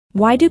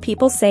Why do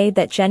people say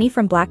that Jennie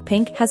from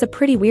Blackpink has a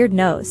pretty weird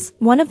nose?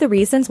 One of the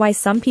reasons why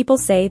some people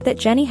say that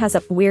Jennie has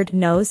a weird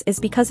nose is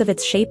because of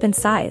its shape and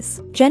size.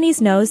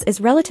 Jennie's nose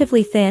is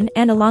relatively thin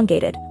and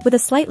elongated, with a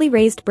slightly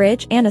raised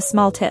bridge and a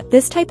small tip.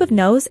 This type of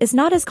nose is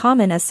not as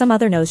common as some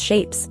other nose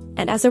shapes,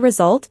 and as a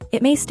result,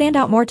 it may stand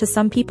out more to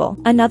some people.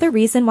 Another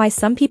reason why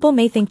some people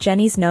may think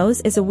Jennie's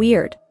nose is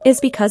weird is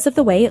because of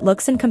the way it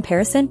looks in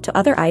comparison to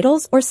other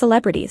idols or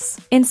celebrities.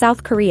 In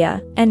South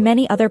Korea, and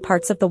many other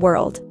parts of the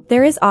world,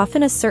 there is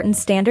often a certain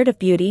standard of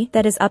beauty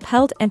that is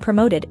upheld and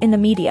promoted in the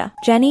media.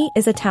 Jennie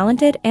is a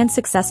talented and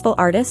successful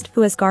artist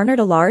who has garnered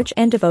a large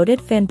and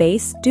devoted fan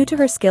base due to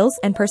her skills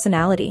and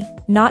personality,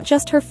 not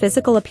just her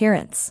physical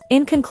appearance.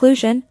 In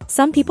conclusion,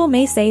 some people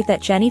may say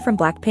that Jennie from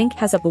Blackpink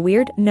has a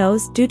weird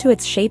nose due to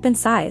its shape and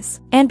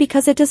size, and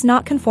because it does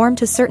not conform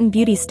to certain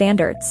beauty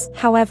standards.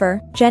 However,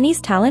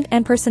 Jennie's talent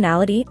and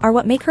personality are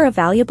what make her a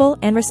valuable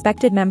and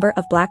respected member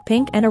of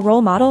Blackpink and a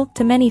role model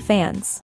to many fans.